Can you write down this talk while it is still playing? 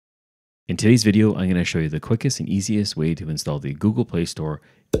In today's video, I'm going to show you the quickest and easiest way to install the Google Play Store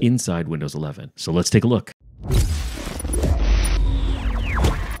inside Windows 11. So let's take a look.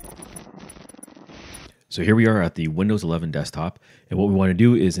 So here we are at the Windows 11 desktop, and what we want to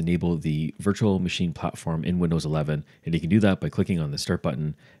do is enable the virtual machine platform in Windows 11, and you can do that by clicking on the Start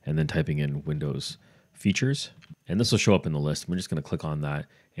button and then typing in Windows Features, and this will show up in the list. We're just going to click on that,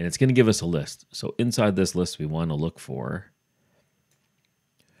 and it's going to give us a list. So inside this list, we want to look for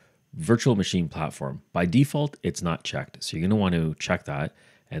Virtual Machine Platform. By default, it's not checked, so you're going to want to check that,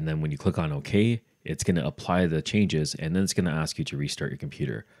 and then when you click on OK, it's going to apply the changes, and then it's going to ask you to restart your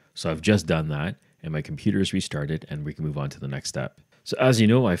computer. So I've just done that, and my computer is restarted, and we can move on to the next step. So as you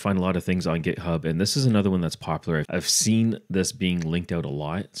know, I find a lot of things on GitHub, and this is another one that's popular. I've seen this being linked out a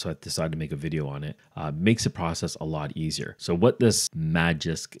lot, so I decided to make a video on it. Makes the process a lot easier. So what this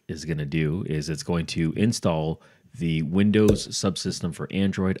Magisk is going to do is it's going to install the Windows subsystem for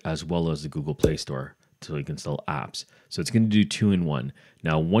Android as well as the Google Play Store so you can install apps. So it's going to do 2-in-1.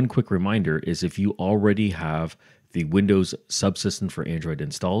 Now, one quick reminder is if you already have the Windows subsystem for Android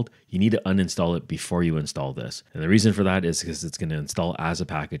installed, you need to uninstall it before you install this. And the reason for that is because it's going to install as a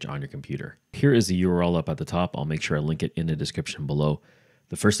package on your computer. Here is the URL up at the top. I'll make sure I link it in the description below.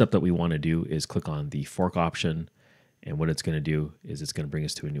 The first step that we want to do is click on the fork option. And what it's going to do is it's going to bring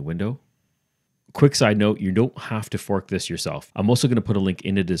us to a new window. Quick side note, you don't have to fork this yourself. I'm also going to put a link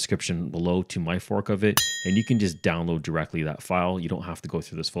in the description below to my fork of it, and you can just download directly that file. You don't have to go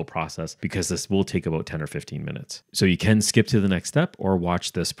through this full process because this will take about 10 or 15 minutes. So you can skip to the next step or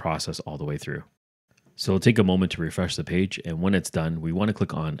watch this process all the way through. So it'll take a moment to refresh the page, and when it's done, we want to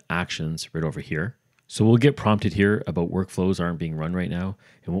click on Actions right over here. So we'll get prompted here about workflows aren't being run right now,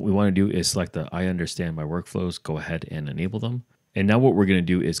 and what we want to do is select the I understand my workflows, go ahead and enable them. And now what we're going to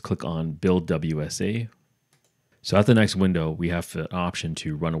do is click on Build WSA. So at the next window, we have an option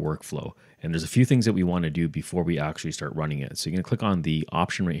to run a workflow. And there's a few things that we want to do before we actually start running it. So you're going to click on the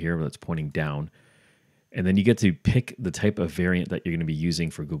option right here that's pointing down. And then you get to pick the type of variant that you're going to be using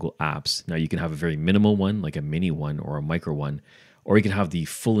for Google Apps. Now you can have a very minimal one, like a mini one or a micro one, or you can have the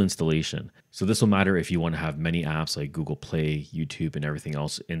full installation. So this will matter if you want to have many apps like Google Play, YouTube, and everything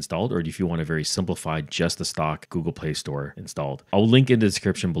else installed, or if you want a very simplified, just the stock Google Play Store installed. I'll link in the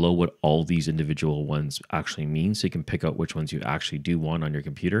description below what all these individual ones actually mean, so you can pick out which ones you actually do want on your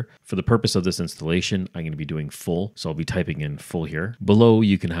computer. For the purpose of this installation, I'm going to be doing full, so I'll be typing in full here. Below,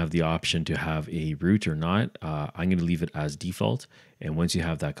 you can have the option to have a root or not. I'm going to leave it as default. And once you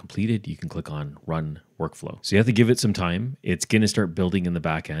have that completed, you can click on Run Workflow. So you have to give it some time. It's going to start building in the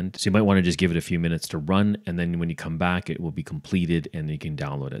back end. So you might want to just give it a few minutes to run. And then when you come back, it will be completed and you can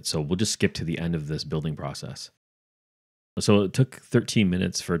download it. So we'll just skip to the end of this building process. So it took 13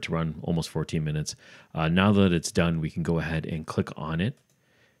 minutes for it to run, almost 14 minutes. Now that it's done, we can go ahead and click on it.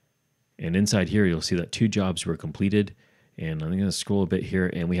 And inside here, you'll see that 2 jobs were completed. And I'm going to scroll a bit here,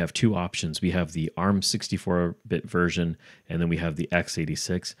 and we have 2 options. We have the ARM 64-bit version, and then we have the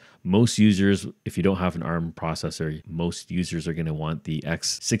x86. Most users, if you don't have an ARM processor, most users are going to want the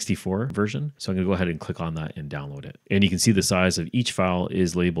x64 version. So I'm going to go ahead and click on that and download it. And you can see the size of each file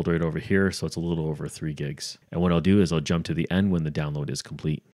is labeled right over here, so it's a little over 3 gigs. And what I'll do is I'll jump to the end when the download is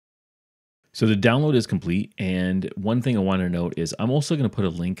complete. So the download is complete, and one thing I want to note is I'm also going to put a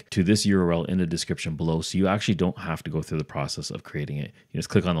link to this URL in the description below, so you actually don't have to go through the process of creating it. You just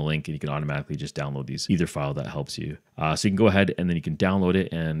click on the link and you can automatically just download either file that helps you. So you can go ahead and then you can download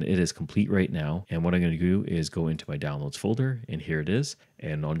it, and it is complete right now. And what I'm going to do is go into my downloads folder, and here it is.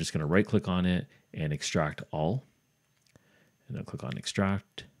 And I'm just going to right click on it and extract all. And I'll click on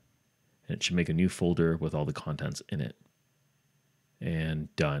extract, and it should make a new folder with all the contents in it. And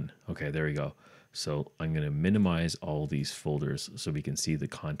done. Okay, there we go. So I'm going to minimize all these folders so we can see the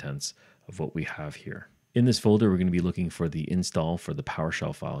contents of what we have here. In this folder, we're going to be looking for the install for the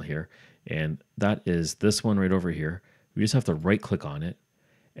PowerShell file here. And that is this one right over here. We just have to right click on it,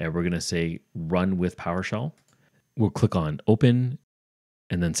 and we're going to say run with PowerShell. We'll click on open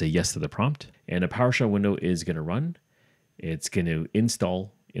and then say yes to the prompt. And a PowerShell window is going to run. It's going to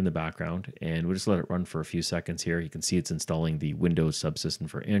install in the background, and we'll just let it run for a few seconds here. You can see it's installing the Windows subsystem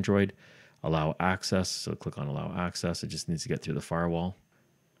for Android. Allow access, so click on allow access. It just needs to get through the firewall.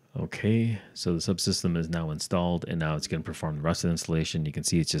 Okay, so the subsystem is now installed, and now it's going to perform the rest of the installation. You can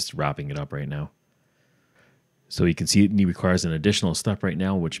see it's just wrapping it up right now. So you can see it requires an additional step right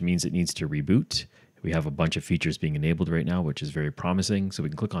now, which means it needs to reboot. We have a bunch of features being enabled right now, which is very promising. So we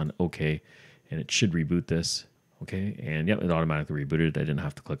can click on OK, and it should reboot this. Okay, and yep, it automatically rebooted. I didn't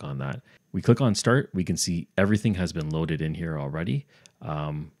have to click on that. We click on start. We can see everything has been loaded in here already.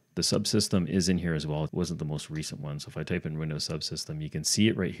 The subsystem is in here as well. It wasn't the most recent one. So if I type in Windows Subsystem, you can see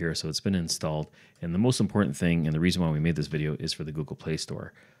it right here. So it's been installed. And the most important thing, and the reason why we made this video, is for the Google Play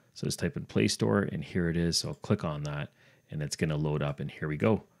Store. So just type in Play Store, and here it is. So I'll click on that, and it's going to load up, and here we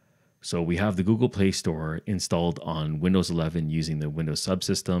go. So we have the Google Play Store installed on Windows 11 using the Windows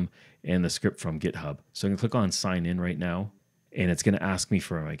Subsystem and the script from GitHub. So I'm going to click on Sign In right now, and it's going to ask me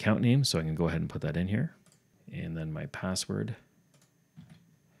for my account name. So I can go ahead and put that in here, and then my password.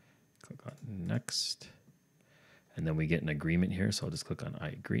 Click on Next, and then we get an agreement here. So I'll just click on I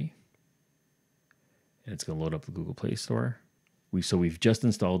agree, and it's going to load up the Google Play Store. We've just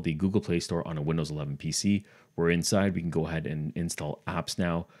installed the Google Play Store on a Windows 11 PC. We're inside. We can go ahead and install apps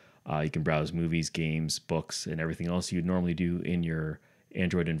now. You can browse movies, games, books, and everything else you'd normally do in your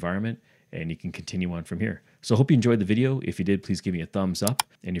Android environment, and you can continue on from here. So I hope you enjoyed the video. If you did, please give me a thumbs up.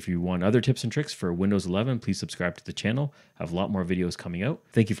 And if you want other tips and tricks for Windows 11, please subscribe to the channel. I have a lot more videos coming out.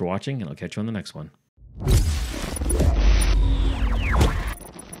 Thank you for watching, and I'll catch you on the next one.